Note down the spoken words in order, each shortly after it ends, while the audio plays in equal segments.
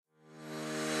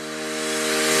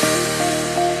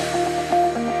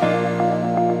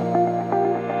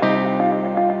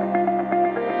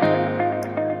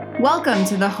Welcome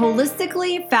to the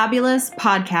Holistically Fabulous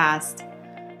podcast.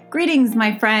 Greetings,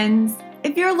 my friends.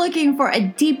 If you're looking for a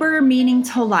deeper meaning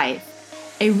to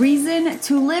life, a reason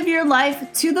to live your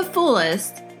life to the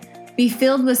fullest, be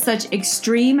filled with such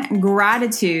extreme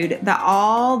gratitude that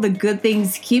all the good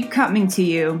things keep coming to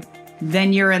you,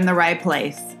 then you're in the right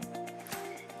place.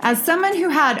 As someone who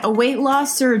had a weight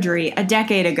loss surgery a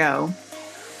decade ago,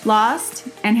 lost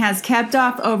and has kept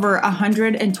off over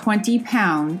 120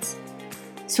 pounds,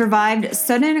 survived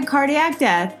sudden cardiac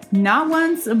death not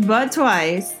once but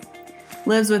twice,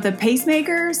 lives with a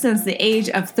pacemaker since the age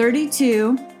of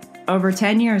 32, over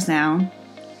 10 years now,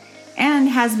 and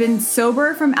has been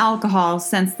sober from alcohol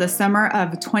since the summer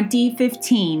of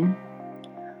 2015,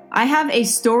 I have a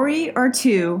story or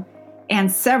two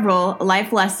and several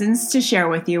life lessons to share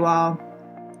with you all.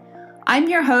 I'm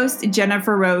your host,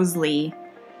 Jennifer Rose Lee,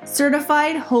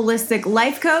 certified holistic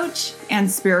life coach and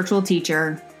spiritual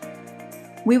teacher.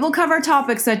 We will cover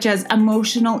topics such as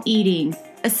emotional eating,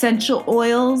 essential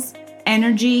oils,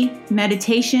 energy,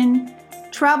 meditation,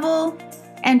 travel,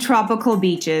 and tropical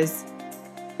beaches.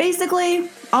 Basically,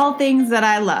 all things that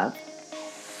I love.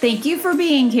 Thank you for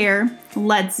being here.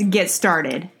 Let's get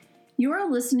started. You are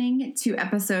listening to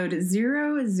episode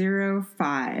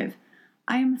 005.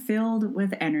 I am filled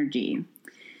with energy.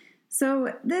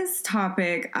 So this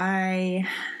topic I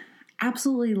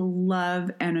absolutely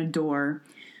love and adore.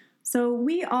 So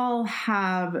we all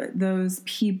have those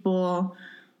people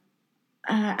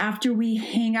after we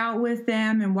hang out with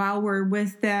them and while we're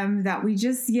with them that we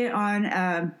just get on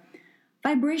a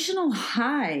vibrational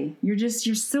high. You're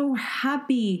so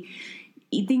happy.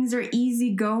 Things are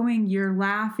easy going. You're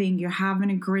laughing. You're having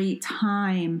a great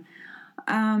time.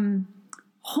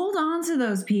 Hold on to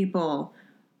those people.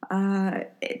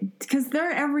 Because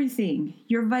they're everything.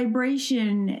 Your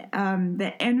vibration,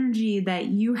 the energy that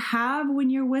you have when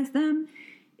you're with them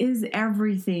is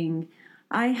everything.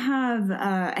 I have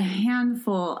a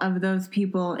handful of those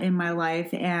people in my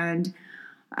life, and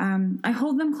I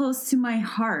hold them close to my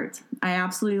heart. I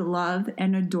absolutely love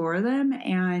and adore them,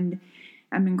 and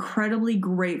I'm incredibly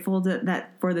grateful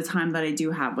for the time that I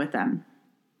do have with them.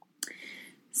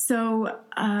 So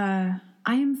I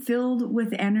am filled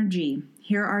with energy.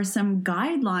 Here are some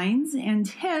guidelines and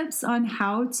tips on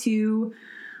how to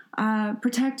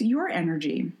protect your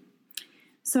energy.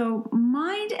 So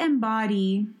mind and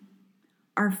body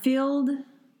are filled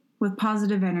with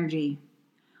positive energy.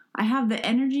 I have the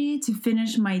energy to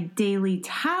finish my daily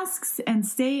tasks and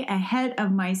stay ahead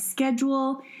of my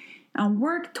schedule and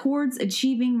work towards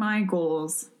achieving my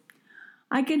goals.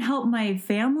 I can help my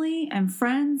family and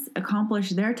friends accomplish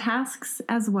their tasks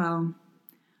as well.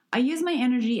 I use my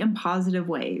energy in positive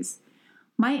ways.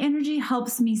 My energy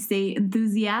helps me stay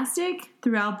enthusiastic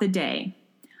throughout the day.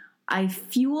 I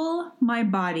fuel my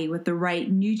body with the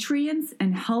right nutrients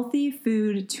and healthy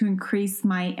food to increase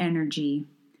my energy.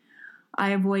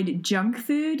 I avoid junk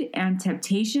food and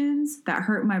temptations that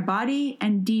hurt my body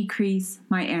and decrease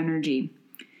my energy.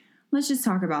 Let's just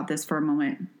talk about this for a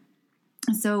moment.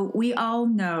 So we all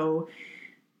know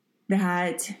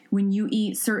that when you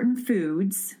eat certain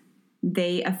foods,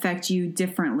 they affect you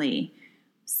differently.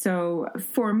 So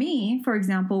for me, for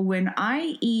example, when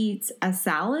I eat a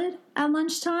salad at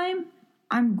lunchtime,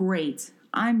 I'm great.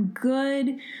 I'm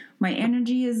good. My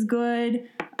energy is good.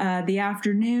 The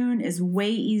afternoon is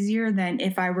way easier than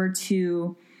if I were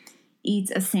to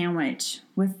eat a sandwich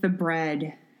with the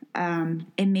bread.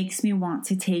 It makes me want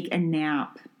to take a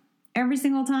nap every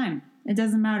single time. It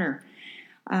doesn't matter.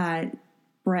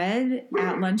 Bread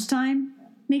at lunchtime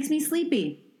makes me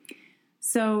sleepy.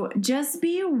 So just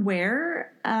be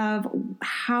aware of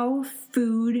how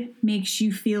food makes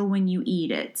you feel when you eat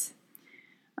it.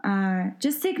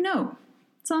 Just take note.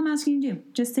 That's all I'm asking you to do.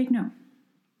 Just take note.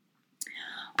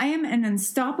 I am an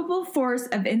unstoppable force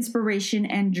of inspiration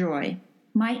and joy.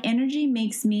 My energy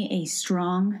makes me a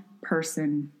strong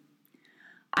person.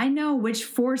 I know which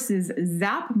forces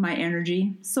zap my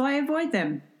energy, so I avoid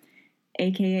them,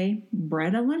 aka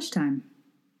bread at lunchtime.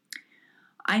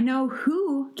 I know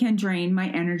who can drain my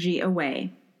energy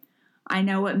away. I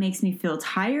know what makes me feel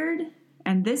tired,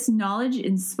 and this knowledge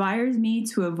inspires me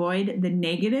to avoid the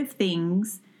negative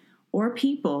things or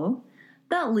people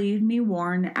that leave me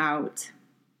worn out.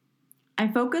 I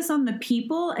focus on the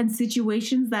people and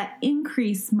situations that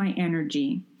increase my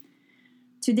energy.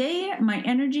 Today, my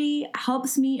energy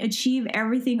helps me achieve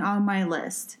everything on my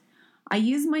list. I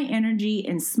use my energy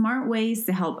in smart ways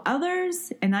to help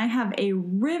others, and I have a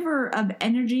river of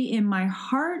energy in my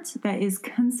heart that is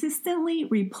consistently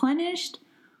replenished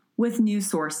with new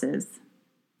sources.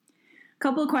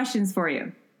 Couple of questions for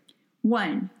you.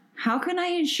 1, how can I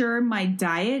ensure my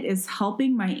diet is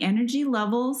helping my energy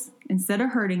levels instead of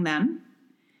hurting them,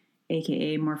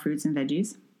 aka more fruits and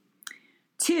veggies?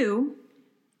 2,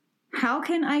 what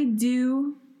can I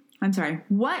do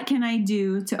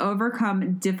to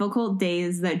overcome difficult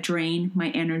days that drain my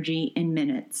energy in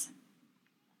minutes?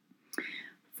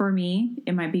 For me,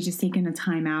 it might be just taking a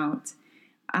time out,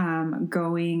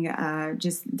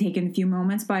 just taking a few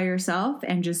moments by yourself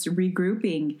and just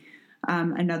regrouping.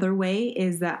 Another way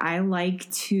is that I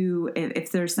like to,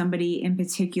 if there's somebody in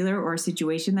particular or a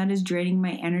situation that is draining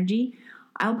my energy,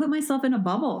 I'll put myself in a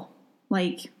bubble,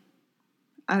 like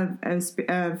a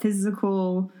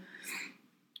physical,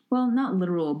 well, not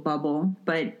literal bubble,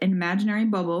 but an imaginary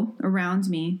bubble around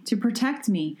me to protect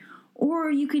me.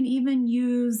 Or you can even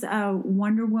use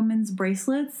Wonder Woman's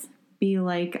bracelets, be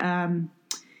like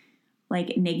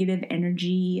negative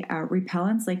energy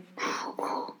repellents, like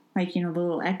the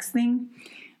little X thing,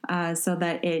 so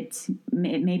that it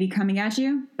may be coming at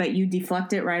you, but you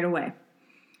deflect it right away.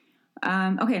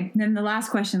 Okay, then the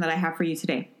last question that I have for you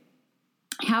today.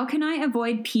 How can I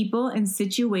avoid people and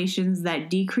situations that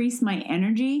decrease my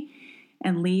energy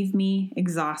and leave me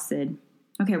exhausted?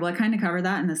 Okay, well, I kind of covered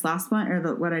that in this last one,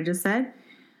 or what I just said.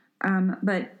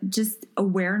 But just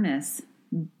awareness.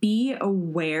 Be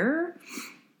aware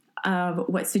of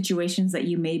what situations that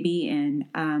you may be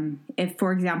in. If,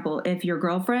 for example, if your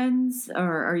girlfriends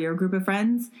or your group of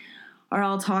friends are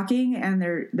all talking and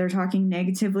they're talking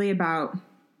negatively about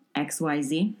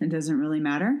XYZ, it doesn't really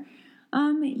matter.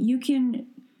 You can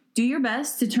do your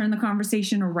best to turn the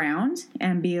conversation around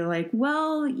and be like,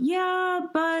 well, yeah,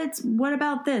 but what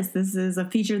about this? This is a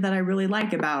feature that I really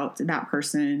like about that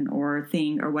person or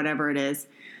thing or whatever it is.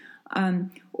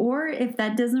 Or if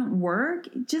that doesn't work,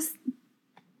 just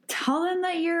tell them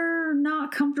that you're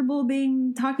not comfortable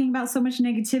talking about so much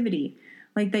negativity,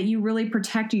 like that you really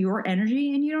protect your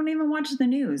energy and you don't even watch the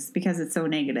news because it's so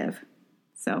negative.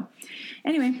 So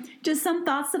anyway, just some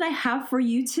thoughts that I have for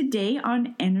you today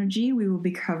on energy. We will be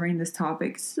covering this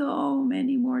topic so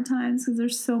many more times because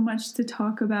there's so much to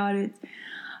talk about it.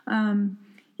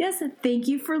 Yes, thank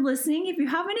you for listening. If you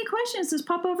have any questions, just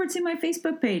pop over to my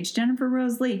Facebook page, Jennifer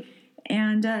Rose Lee,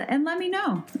 and let me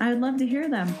know. I would love to hear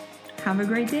them. Have a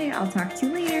great day. I'll talk to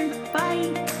you later.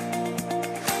 Bye.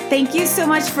 Thank you so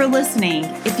much for listening.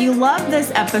 If you love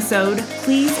this episode,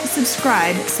 please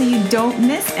subscribe so you don't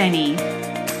miss any.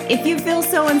 If you feel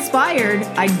so inspired,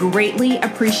 I'd greatly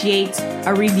appreciate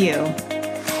a review.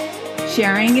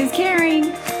 Sharing is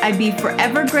caring. I'd be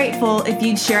forever grateful if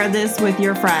you'd share this with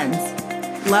your friends.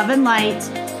 Love and light,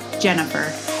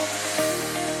 Jennifer.